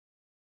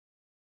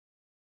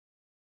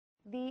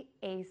The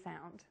A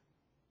sound.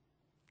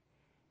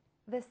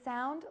 The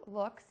sound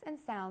looks and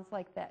sounds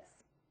like this.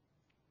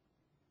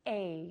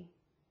 A.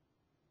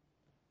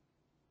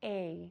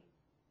 A.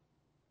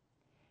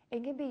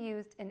 It can be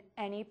used in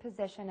any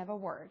position of a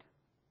word.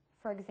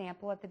 For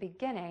example, at the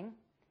beginning,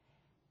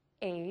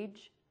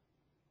 age.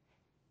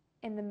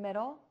 In the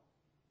middle,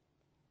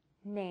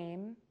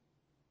 name.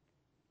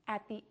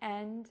 At the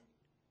end,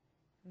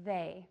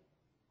 they.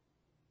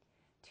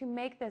 To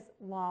make this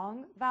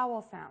long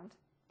vowel sound,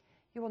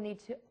 you will need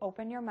to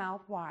open your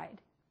mouth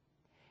wide.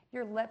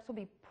 Your lips will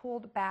be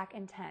pulled back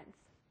and tense.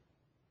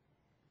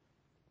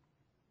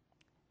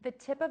 The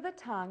tip of the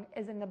tongue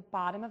is in the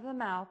bottom of the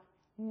mouth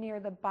near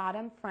the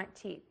bottom front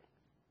teeth.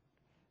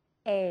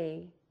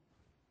 A.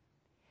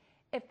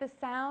 If the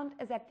sound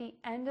is at the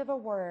end of a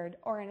word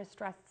or in a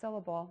stressed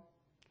syllable,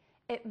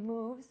 it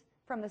moves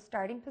from the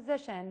starting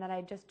position that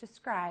I just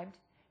described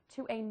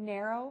to a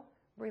narrow,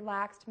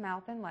 relaxed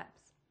mouth and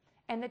lips,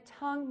 and the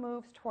tongue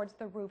moves towards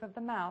the roof of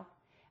the mouth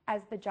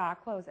as the jaw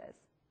closes.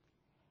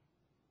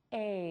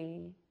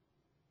 A.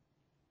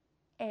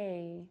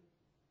 A.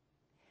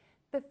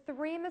 The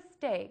three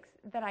mistakes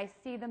that I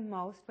see the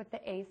most with the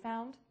A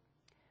sound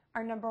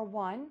are, number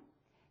one,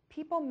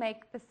 people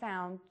make the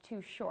sound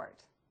too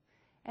short,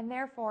 and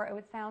therefore it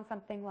would sound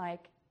something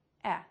like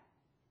eh.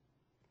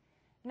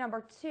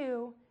 Number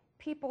two,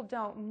 people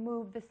don't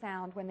move the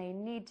sound when they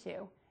need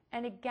to,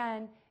 and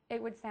again,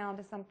 it would sound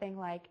to something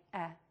like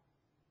eh.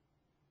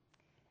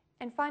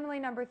 And finally,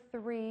 number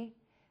three,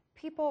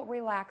 people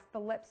relax the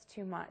lips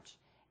too much,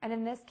 and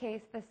in this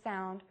case, the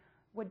sound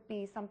would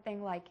be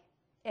something like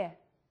eh.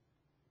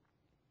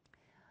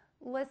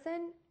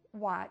 Listen,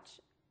 watch,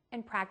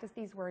 and practice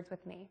these words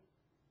with me.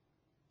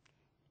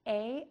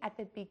 A at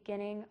the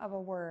beginning of a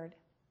word.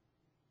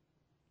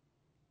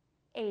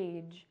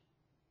 Age.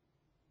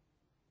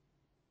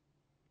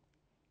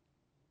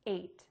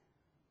 8.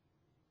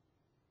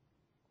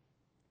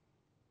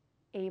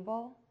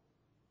 Able.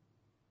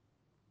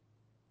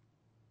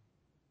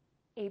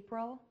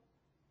 April.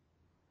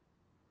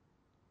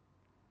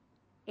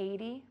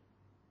 80.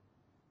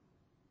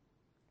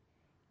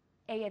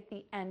 A at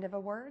the end of a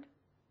word.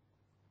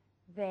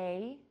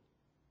 They.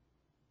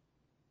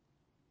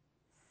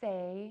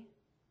 Say.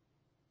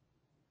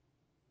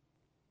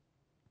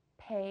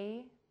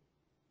 Pay.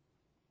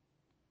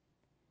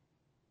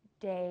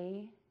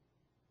 Day.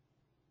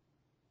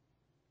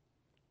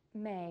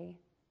 May.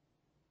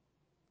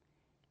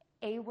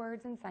 A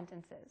words and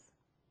sentences.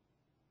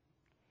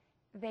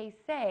 They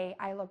say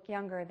I look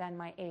younger than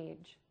my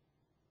age.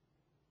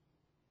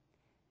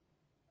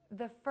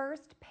 The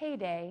first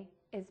payday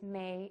is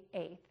May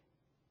 8th.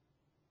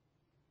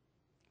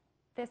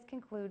 This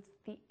concludes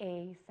the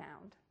A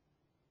sound.